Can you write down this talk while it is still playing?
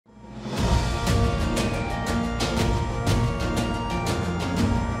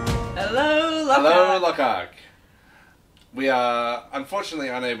Hello, Lochac. We are unfortunately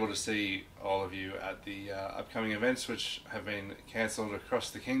unable to see all of you at the upcoming events which have been cancelled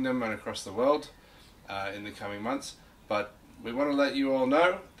across the kingdom and across the world in the coming months, but we want to let you all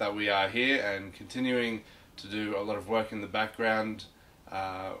know that we are here and continuing to do a lot of work in the background,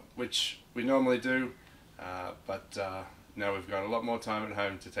 which we normally do, but now we've got a lot more time at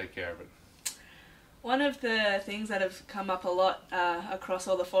home to take care of it. One of the things that have come up a lot across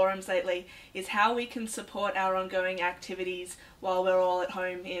all the forums lately is how we can support our ongoing activities while we're all at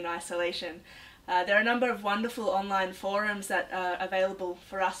home in isolation. There are a number of wonderful online forums that are available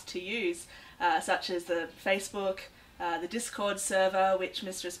for us to use, such as the Facebook, the Discord server, which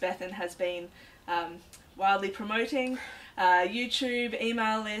Mistress Bethan has been wildly promoting, YouTube,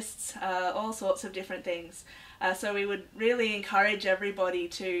 email lists, all sorts of different things. So we would really encourage everybody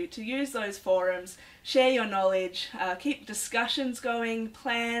to use those forums, share your knowledge, keep discussions going,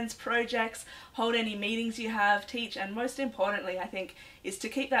 plans, projects, hold any meetings you have, teach, and most importantly, I think, is to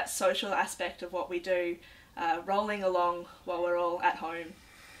keep that social aspect of what we do rolling along while we're all at home.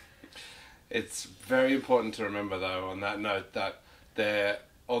 It's very important to remember, though, on that note, that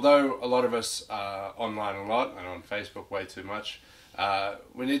although a lot of us are online a lot and on Facebook way too much,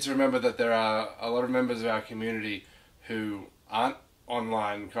 we need to remember that there are a lot of members of our community who aren't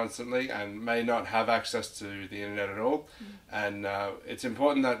online constantly and may not have access to the internet at all. And it's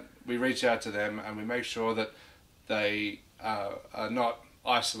important that we reach out to them and we make sure that they are not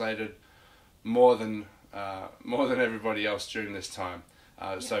isolated more than everybody else during this time.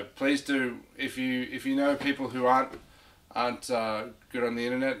 So please do, if you know people who aren't good on the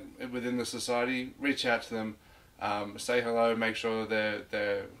internet within the society, reach out to them. Say hello, make sure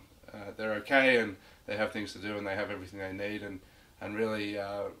they're okay and they have things to do and they have everything they need, and really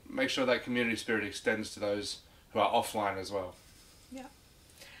make sure that community spirit extends to those who are offline as well. Yeah.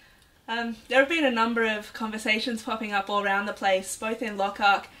 There have been a number of conversations popping up all around the place, both in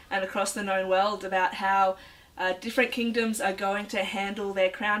Lochac and across the known world, about how different kingdoms are going to handle their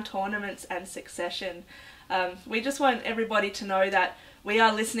crown tournaments and succession. We just want everybody to know that we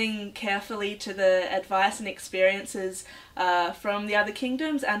are listening carefully to the advice and experiences from the other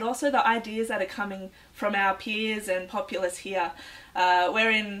kingdoms, and also the ideas that are coming from our peers and populace here.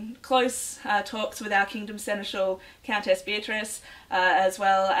 We're in close talks with our Kingdom Seneschal, Countess Beatrice, as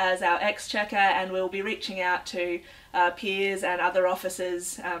well as our Exchequer, and we'll be reaching out to peers and other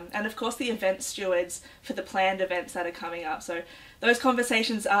officers, and of course the event stewards for the planned events that are coming up. So those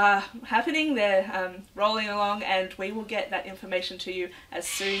conversations are happening, they're rolling along, and we will get that information to you as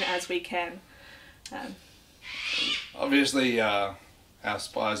soon as we can. Obviously our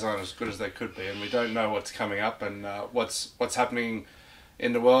spies aren't as good as they could be, and we don't know what's coming up and what's happening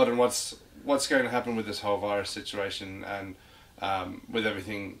in the world and what's going to happen with this whole virus situation and with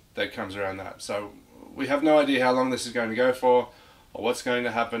everything that comes around that. So we have no idea how long this is going to go for or what's going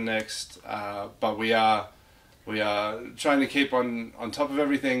to happen next, but we are trying to keep on top of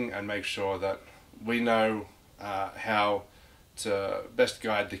everything and make sure that we know how to best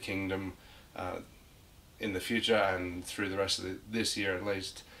guide the kingdom in the future and through the rest of this year at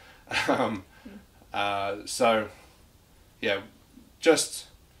least. So yeah, just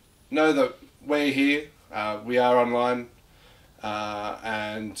know that we're here, we are online,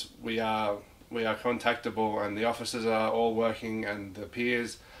 and we are contactable, and the officers are all working, and the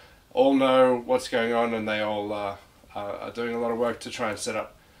peers all know what's going on, and they all are doing a lot of work to try and set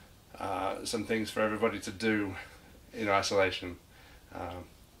up some things for everybody to do in isolation.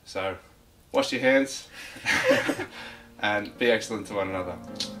 So wash your hands and be excellent to one another.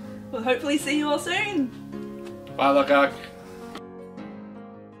 We'll hopefully see you all soon. Bye, Lochac.